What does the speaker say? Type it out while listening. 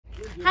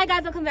Hi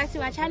guys, welcome back to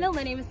my channel.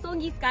 My name is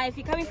Songi Skyy. If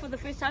you're coming for the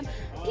first time,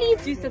 please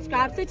do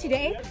subscribe. So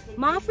today,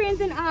 my friends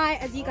and I,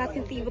 as you guys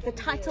can see with the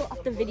title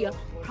of the video,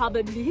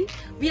 probably,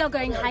 we are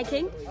going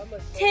hiking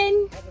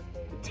 10.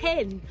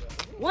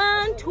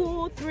 1,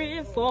 2,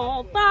 3,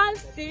 4, 5,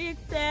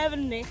 6,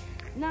 7, 8,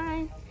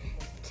 9,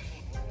 10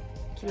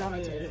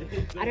 kilometers.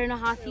 I don't know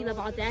how I feel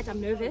about that.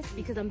 I'm nervous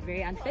because I'm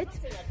very unfit,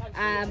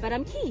 but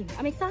I'm keen.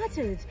 I'm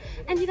excited,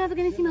 and you guys are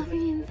gonna see my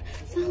friends.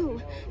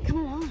 So come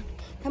along,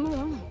 come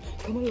along,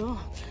 come along,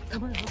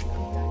 come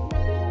along.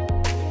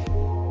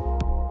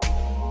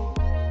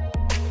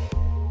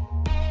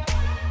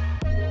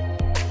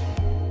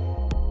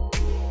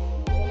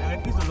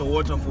 This is a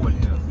waterfall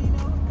here.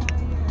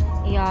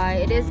 Yeah,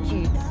 it is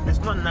cute. It's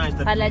not nice.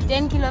 But like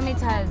 10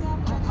 kilometers.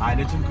 I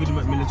let him kill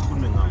minutes. So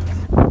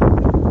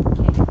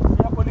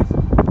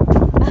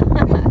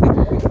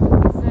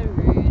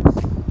rude.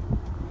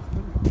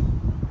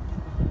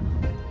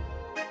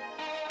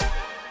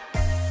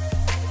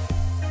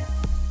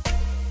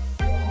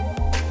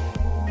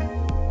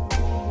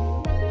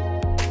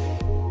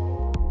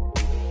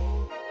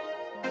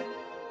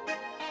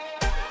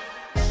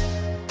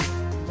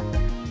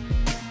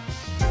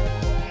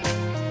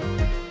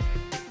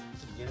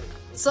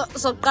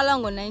 So qala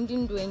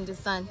ngo-1920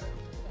 son.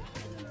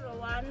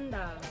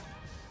 Rwanda,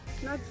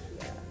 not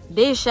here.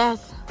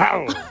 Delicious.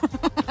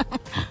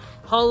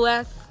 Whole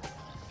West.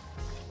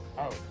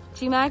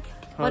 T-Mac,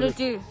 what it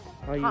do?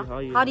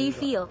 How do you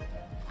feel?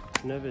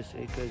 Nervous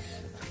because,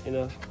 you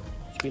know,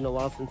 it's been a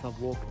while since I've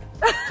walked.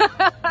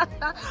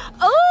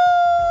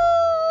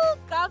 Oh,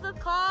 got the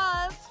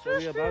cars. So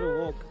we're about to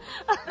walk.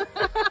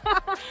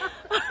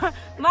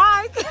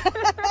 Mike.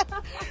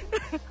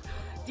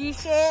 Do you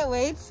share?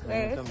 Wait.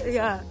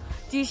 Yeah.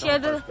 Do you share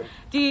the?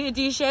 Do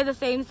you share the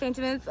same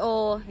sentiments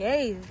or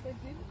hey?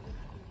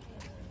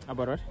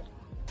 About what?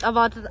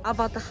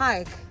 About the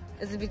hike.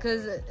 Is it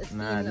because it's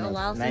been a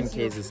while since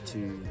 9Ks is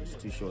too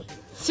short.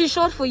 It's too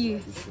short for you.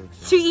 Too short.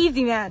 Too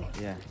easy, man.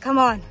 Yeah. Come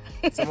on.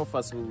 Some of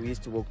us who we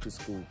used to walk to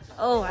school.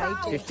 Oh, I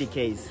do.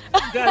 50Ks.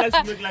 This guy likes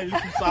to make like you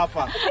to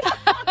suffer.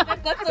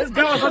 This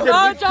guy was such a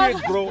big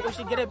kid, bro. We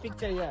should get a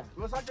picture here.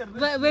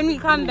 When we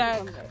come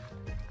back.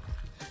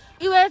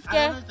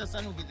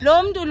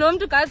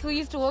 Lomdu guys who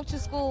used to walk to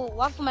school,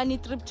 money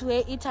trip to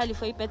Italy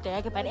for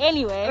birthday. But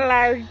anyway,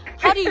 Like,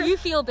 how do you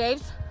feel,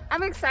 babes?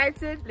 I'm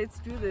excited. Let's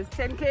do this.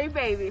 10K,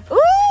 baby.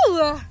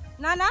 Ooh,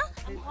 Nana,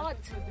 I'm hot.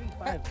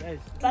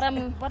 but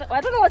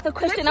I don't know what the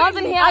question. I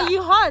wasn't here. Are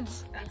you hot?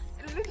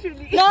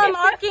 Literally. No, I'm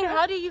asking,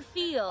 how do you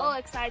feel? Oh,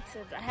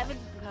 excited. I haven't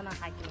been on a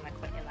hike in like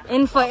forever.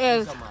 In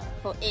forever.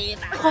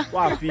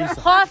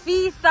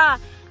 Hofisa.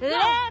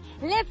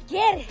 Let's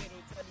get it.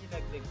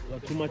 You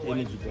got too much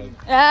energy, bro.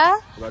 Yeah?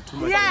 You got too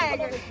much Yeah,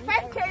 energy.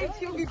 5K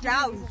you'll be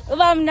down.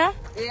 Ubamna?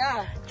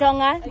 Yeah.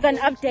 Jonga, it's an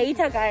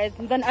updater, guys.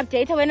 It's an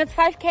updater when it's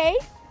 5K.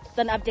 It's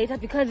an updater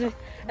because a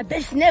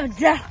bitch never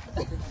die.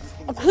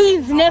 A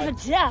queen's never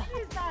die.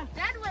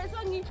 That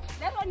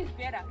one is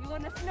better. You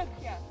want to snap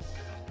here?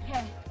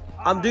 Yeah.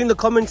 I'm doing the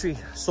commentary.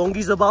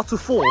 Songi's about to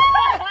fall.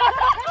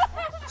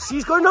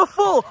 She's gonna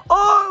fall.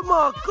 Oh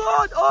my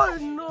god. Oh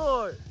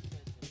no.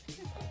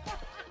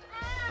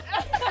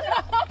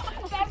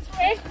 That's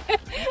right.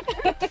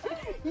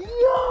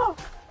 Yo!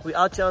 We're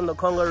out here on the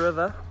Congo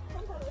River.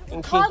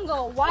 In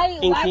Congo, why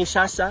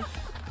Kinshasa.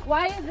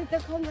 why is it the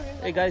Congo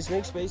River? Hey guys,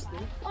 make space.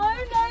 Oh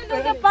no,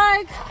 there's a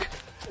bike.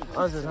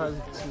 How's it?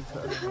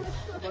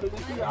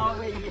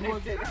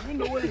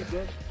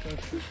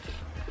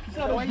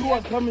 You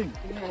are coming.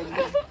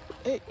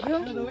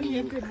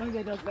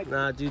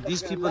 Nah, dude,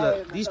 these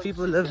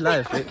people live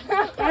life. Right?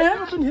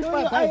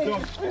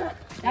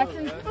 That's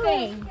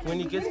insane. When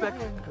he gets back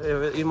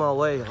in my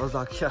way, I was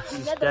like, yeah,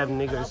 these damn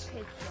niggers.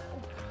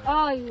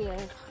 Oh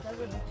yes.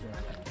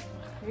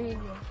 Really.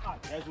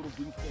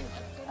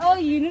 Oh,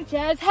 you know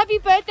Jazz. Happy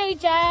birthday,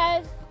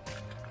 Jazz.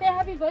 Say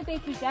happy birthday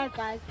to Jazz,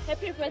 guys.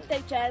 Happy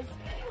birthday, Jazz.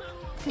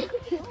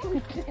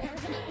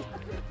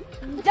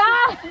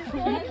 Jazz!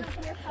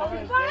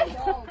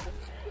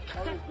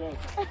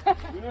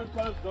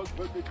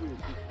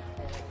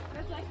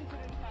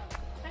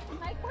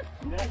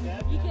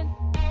 You can.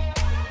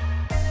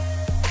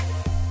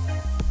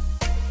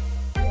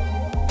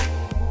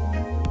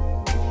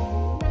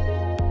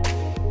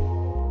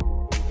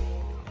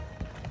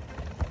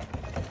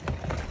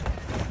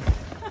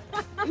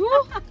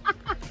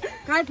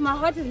 Guys, my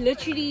heart is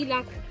literally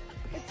like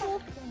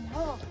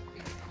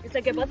it's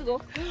like about to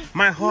go.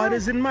 My heart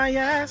is in my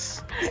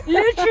ass.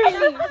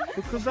 Literally.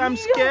 Because I'm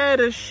scared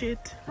of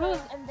shit.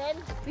 And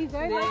then we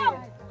go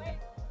now.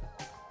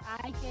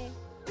 Okay.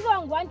 Come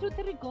on, 1, 2,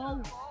 3, go.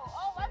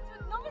 Oh, 1,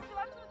 2, no, it's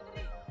 1,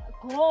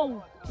 2, 3.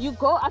 Go. You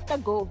go after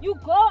go. You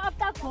go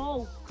after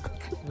go.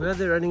 Where are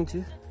they running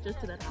to? Just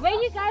to that. Where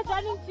you guys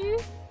running to?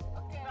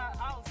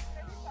 House.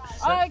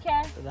 Oh,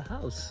 okay. To the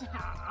house.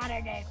 I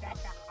don't know if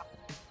that's a house.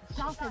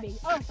 Shout for me.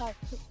 Oh, sorry.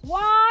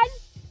 1,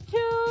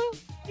 2,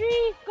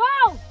 3,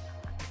 go!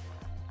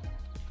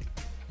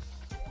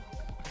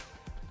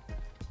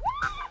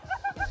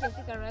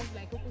 Jessica runs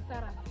like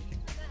Ooooooo.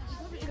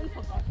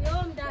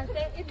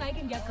 If I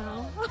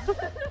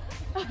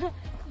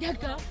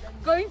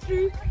Going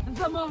through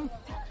the month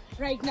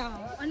right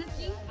now.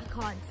 Honestly,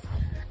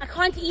 I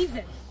can't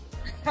even.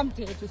 I'm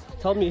dead. Just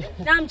tell me.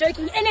 No, I'm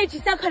joking. Energy,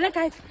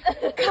 guys.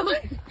 Come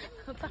on.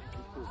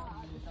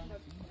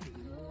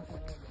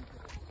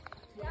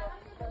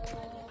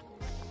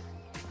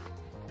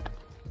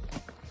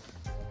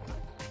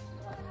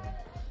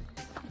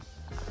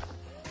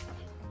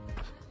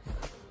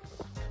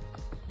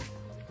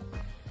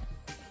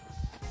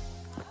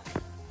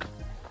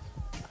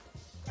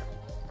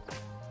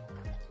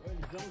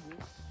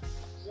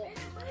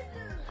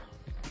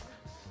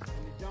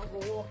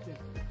 Walking.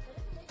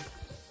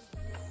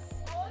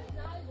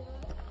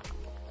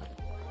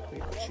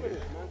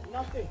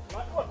 Nothing.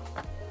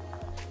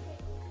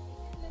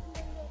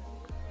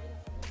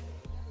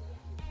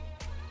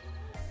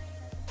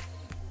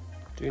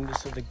 Doing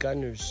this for the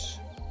gunners.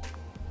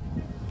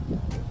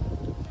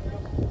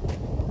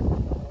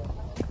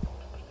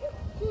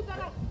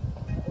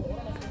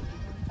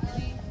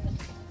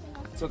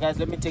 So guys,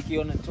 let me take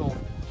you on a tour.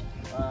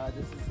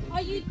 This is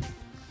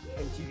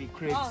MTV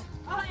Cribs. Oh,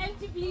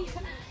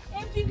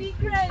 MTV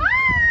Cribs.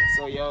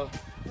 So yo,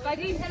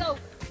 Buddy, hello.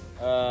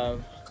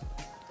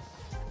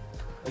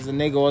 as a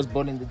nigga was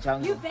born in the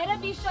jungle. You better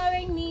be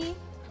showing me.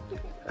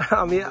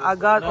 I mean, I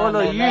got all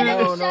of you.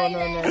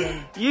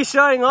 No. You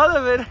showing all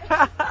of it.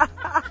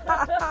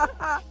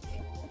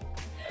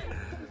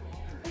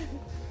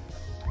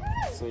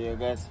 So yeah,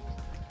 guys,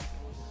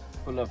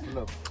 pull up.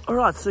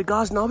 Alright, so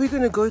guys, now we're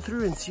going to go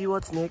through and see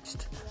what's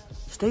next.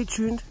 Stay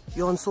tuned.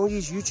 You're on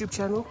Songi's YouTube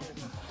channel.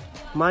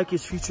 Mike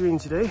is featuring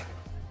today.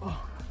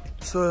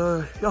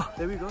 So, yeah,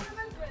 there we go.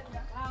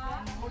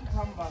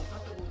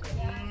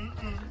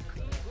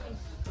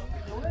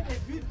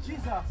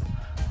 Jesus,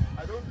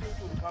 I don't think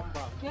you'll come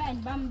back. You're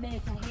and bum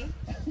better, hey?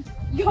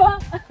 You're.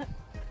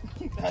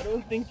 I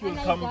don't think you'll And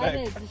come I back.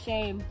 It's a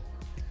shame.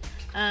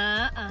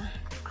 And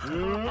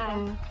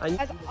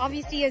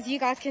Obviously, as you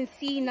guys can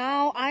see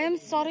now, I am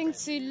starting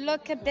to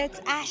look a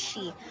bit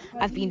ashy.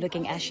 I've been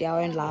looking ashy, I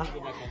won't lie.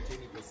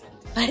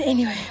 But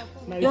anyway,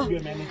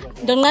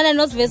 don't let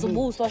us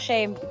visible, so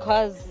shame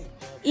because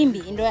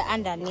imbi in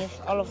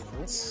underneath all of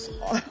this.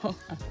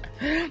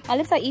 My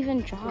lips are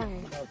even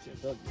dry.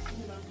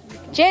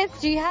 Jess,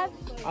 do you have?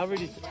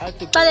 I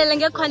took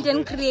But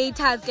content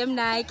creators, game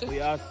like.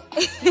 Yes.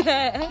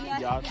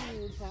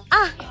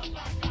 Ah.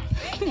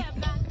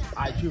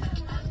 I do.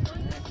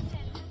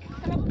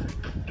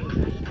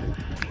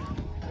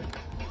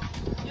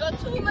 Your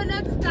 2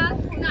 minutes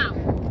starts now.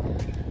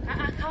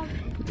 Come.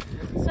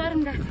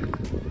 Sorry, guys.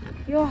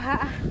 Yo,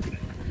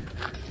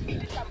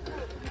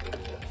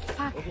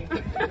 fuck.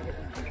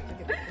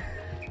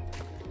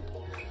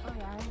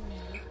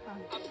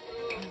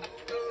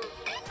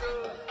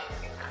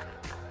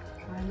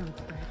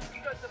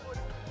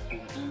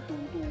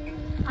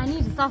 I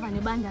need to solve an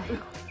banda.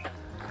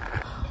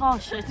 Oh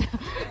shit.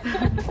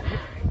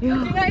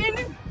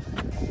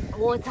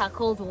 Water,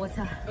 cold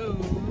water.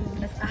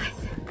 That's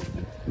ice.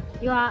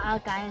 You are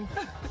out, guys.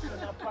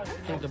 I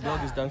think the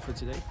vlog is done for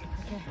today.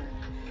 Okay.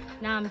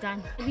 Now I'm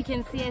done. If you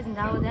can see us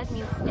now, that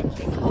means at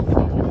least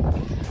hopefully.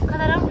 Because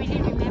I don't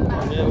really remember.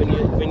 Yeah,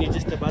 when you're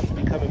just about to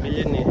become a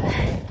millionaire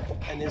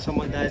and then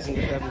someone dies in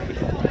the family.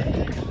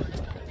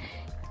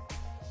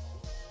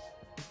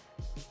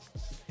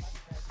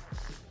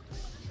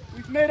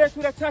 We've made it to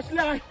the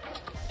touchline.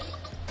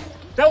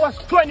 That was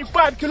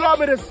 25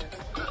 kilometers.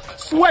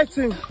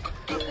 Sweating.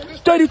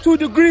 32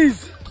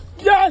 degrees.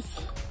 Yes!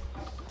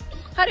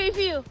 How do you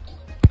feel?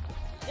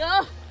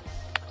 Yeah.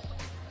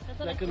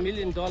 Like $1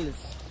 million.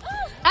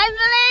 I'm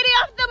the lady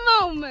of the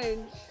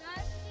moment.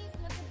 Guys, please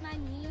look at my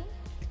knee.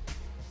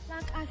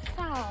 Like I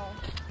fell.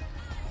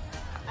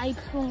 I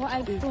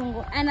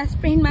prungo, and I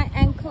sprained my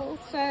ankle.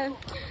 So,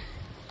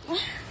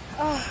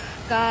 oh,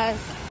 guys,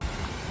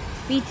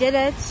 we did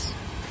it.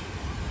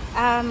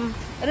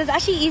 It was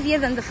actually easier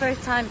than the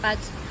first time, but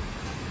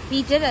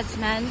we did it,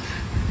 man.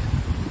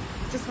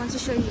 Just want to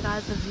show you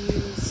guys the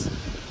views.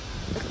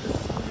 Look at the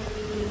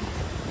scenery.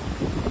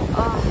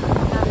 Oh,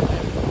 lovely.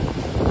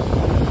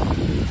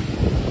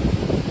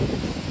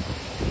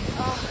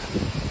 Oh,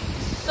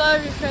 so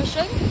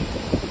refreshing.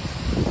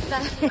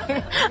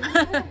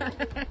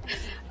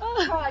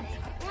 Oh God!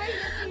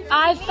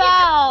 I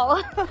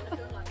fell.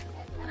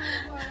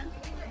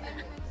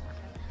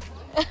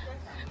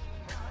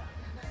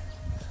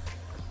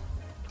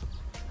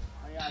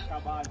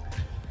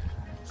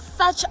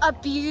 Such a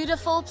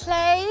beautiful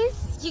place.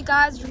 You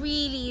guys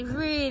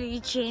really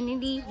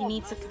genuinely you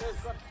need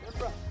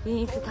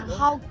to come.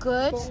 How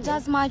good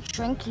does my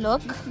drink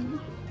look?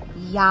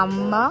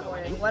 Yum.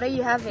 What are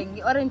you having?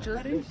 The orange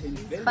juice?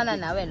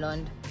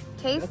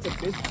 Taste?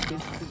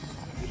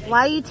 Why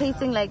are you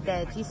tasting like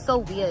that? You're so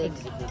weird.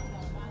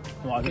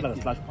 No, I think that's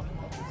a splash pump.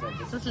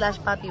 It's a slash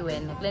papi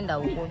when Glenda.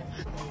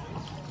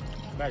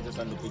 Guys, just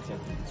on the picture.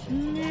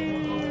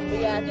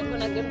 Yeah, I think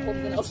when I get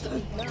home then I'll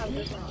start.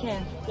 Okay.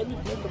 Let me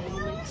bring the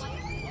monument.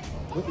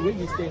 Where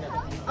you staying at?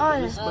 Oh,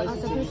 I was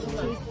supposed to taste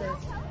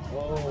this.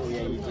 Oh,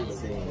 yeah, you did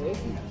say.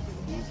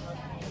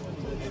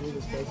 need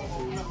the spicy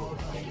chili.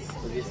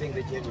 But you're saying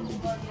that you haven't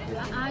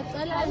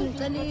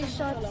been I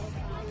shots.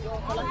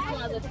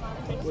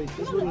 Wait,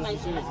 this one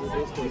is the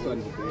best one.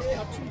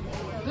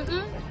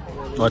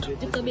 What?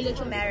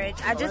 Marriage.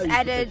 I just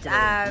added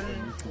a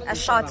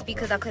shot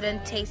because I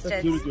couldn't taste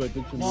it. So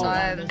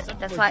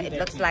that's why it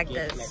looks like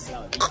this.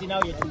 See, now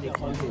you're doing the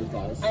content,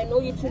 guys. I know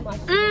you too much.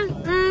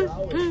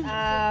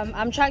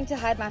 I'm trying to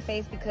hide my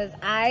face because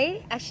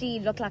I actually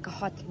look like a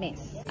hot mess.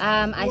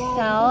 I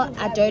fell.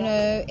 I don't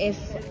know if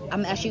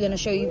I'm actually going to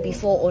show you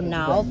before or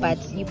now, but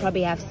you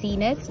probably have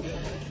seen it.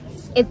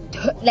 It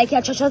like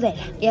this is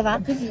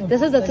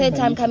the third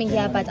time coming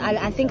here, but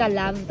I think I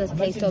love this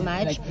place so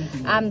much.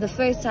 The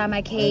first time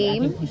I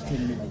came,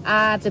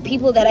 the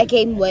people that I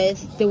came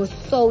with, they were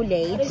so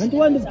late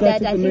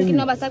that I think is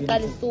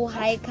so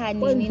high.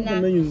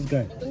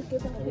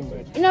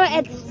 You know,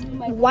 at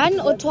 1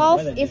 or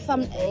 12, if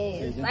I'm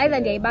either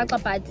gay back,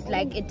 but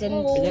like it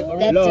didn't,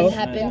 that didn't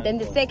happen. Then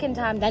the second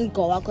time, then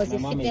go because the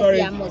fitness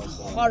jam was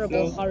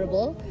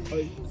horrible.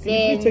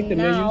 Then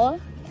now.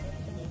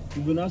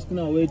 You've been asking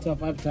our waiter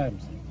 5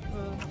 times.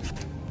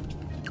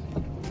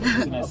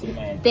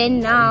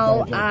 Then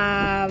now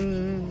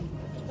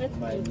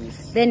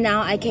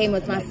I came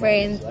with my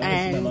friends,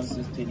 and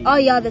oh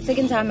yeah, the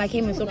second time I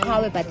came with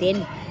Oooooh, but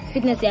then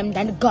fitness jam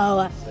done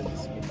go.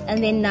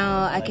 And then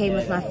now I came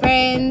with my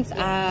friends.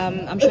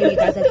 I'm sure you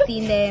guys have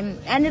seen them,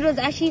 and it was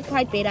actually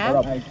quite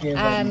better.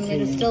 It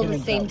was still the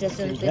same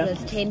distance. It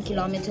was 10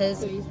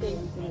 kilometers.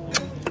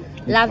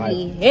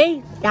 Lovely.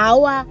 Hey,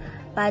 Dawa.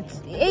 But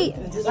hey,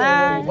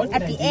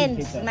 at the end,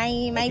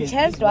 my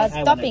chest was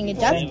stopping. It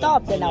just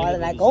stopped, and I was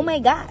like, oh my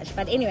gosh.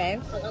 But anyway,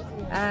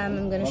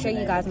 I'm gonna show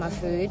you guys my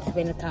food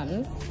when it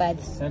comes. But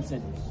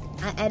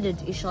I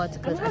added a shot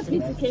because I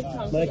didn't taste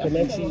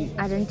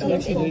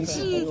anything.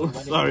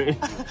 Sorry.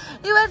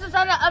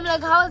 I'm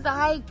like, how was the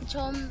hike,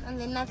 chum? And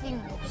then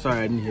nothing. Sorry,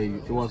 I didn't hear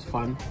you. It was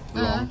fun.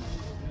 Long.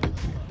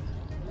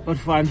 But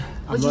fun.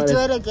 Would you do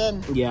it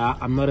again? Yeah,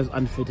 I'm not as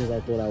unfit as I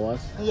thought I was.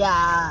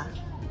 Yeah.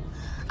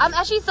 I'm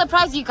actually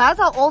surprised you guys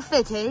are all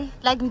fit, eh?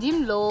 Like,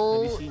 dim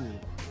low. Have you seen me?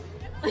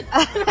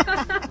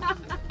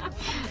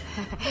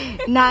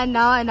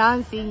 Now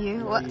I'm seeing you.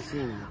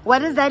 What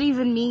does that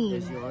even mean?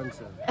 That's your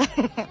answer.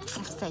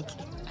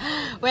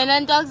 When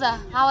on dogs are,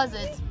 how was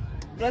it?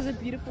 It was a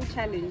beautiful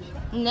challenge.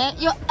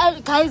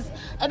 Guys,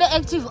 I'm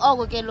active.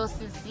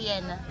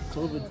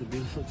 COVID's a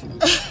beautiful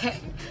challenge.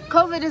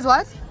 COVID is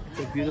what? It's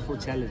a beautiful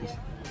challenge.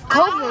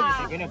 COVID.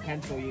 They're gonna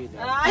cancel you.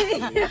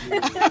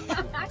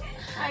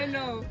 I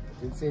know.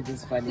 Don't say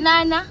this funny.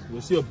 Nana.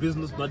 You'll see your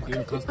business not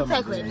getting customers.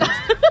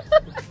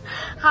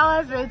 How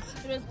was it?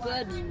 It was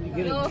good. You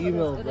get an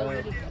email,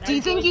 bro. Do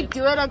you think you'd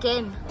do it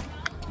again?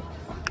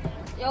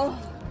 Yo,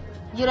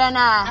 You don't know.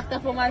 after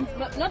 4 months,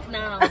 not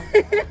now,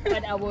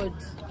 but I would.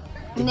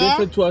 If they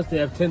said to us they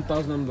have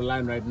 10,000 on the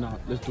line right now,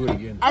 let's do it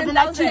again. As in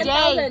like 10,000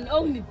 today.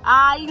 only.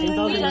 You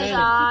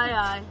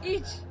 10,000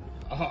 Each.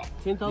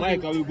 10,000.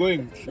 Mike, are we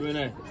going? You and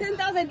I.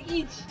 10,000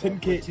 each.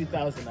 10K.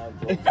 2,000 I'll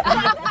go.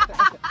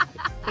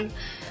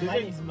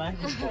 Mine is mine.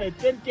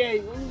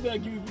 10K. Who's gonna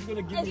give you? Who's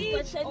gonna give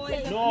you?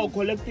 No,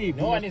 collective.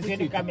 No one is going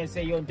to come and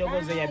say, yo,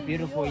 Ntokozo, you're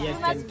beautiful. Yes,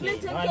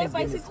 10K. No one is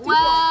going to say.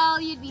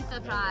 Well, you'd be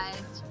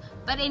surprised.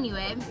 But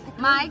anyway,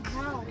 Mike.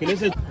 Okay,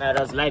 listen. That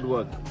was light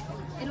work.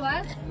 It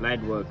was?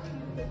 Light work.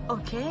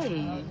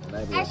 Okay.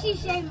 Light work. Actually,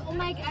 shame.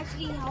 Mike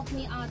actually helped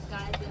me out,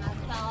 guys, when I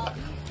fell.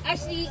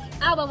 Actually,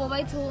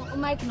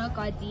 Mike not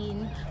got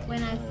in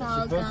when I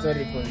fell, She felt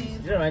sorry for you.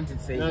 You don't want to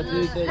say No, it.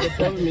 the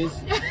problem is,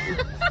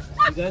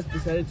 you guys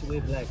decided to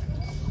wear black. So,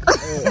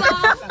 is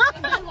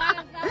that why I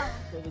fell?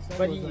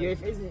 But you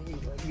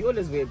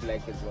always wear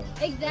black as well.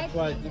 Exactly.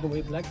 Why did you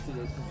wear black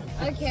today?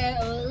 Okay.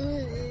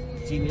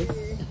 Genius.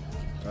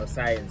 Or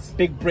science.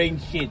 Big brain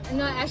shit.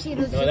 No, actually, it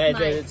was No, just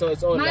Mike. so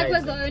it's all Mike lies.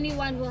 was the only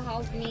one who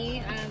helped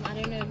me. I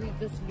don't know who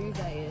this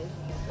loser is.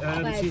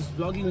 But- She's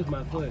vlogging with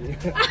my phone.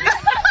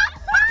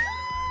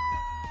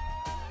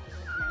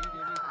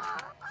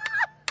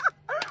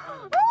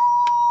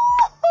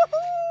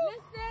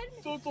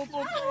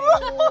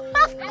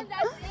 And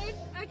that's it.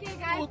 Okay,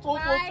 guys.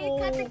 Bye.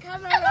 Cut the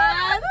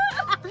cameras.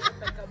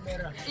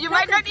 You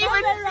might not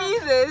even see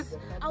this.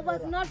 I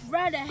was not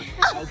ready.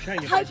 I'll try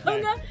your I'm best.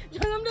 like,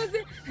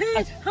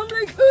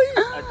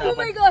 oh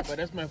my gosh. But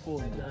that's my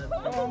phone.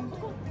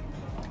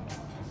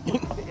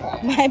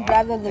 My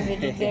brother's a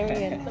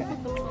vegetarian.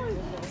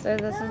 So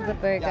this is the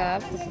burger.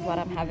 This is what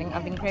I'm having.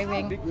 I've been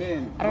craving.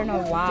 I don't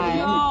know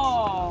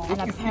why.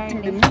 And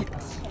apparently.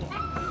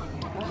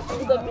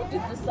 The meat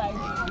is this side.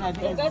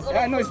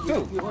 Yeah, no, it's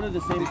two. We ordered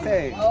the same They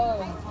say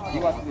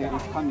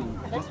it's coming.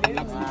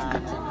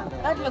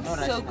 That looks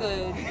so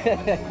good.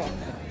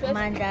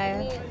 Manda,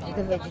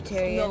 the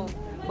vegetarian.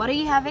 What are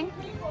you having?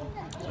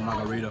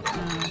 margarita.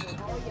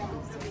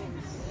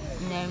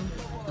 No.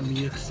 I'm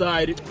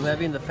excited. We're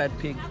having the fat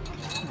pig.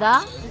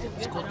 The?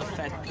 It's called the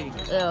fat pig.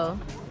 Ew.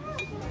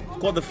 It's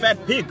called the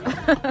fat pig.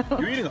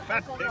 You're eating a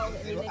fat pig.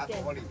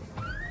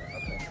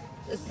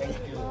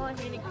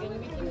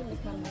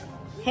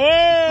 Hey!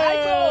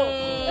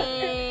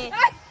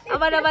 I'm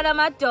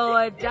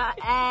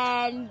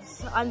And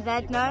on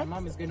that My note,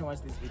 mom is going to watch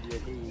this video.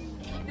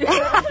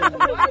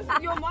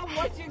 Your mom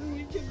watching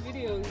YouTube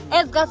videos.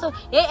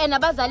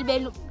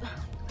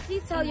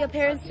 please tell your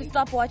parents to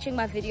stop watching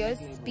my videos,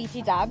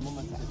 BT dubs.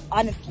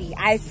 Honestly,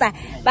 I say,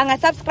 banga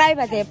subscribe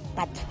but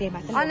they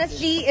must.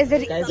 Honestly, is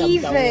it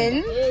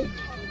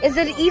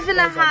even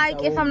a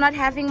hike if I'm not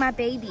having my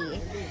baby?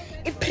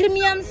 A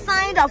premium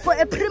cider for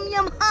a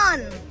premium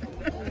hun.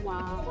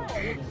 Wow.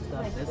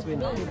 That's when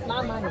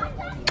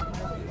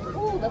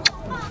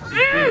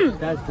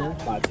That's the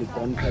party.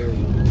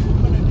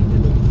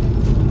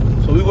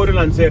 So we go to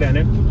Lansera,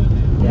 ne?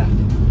 Yeah.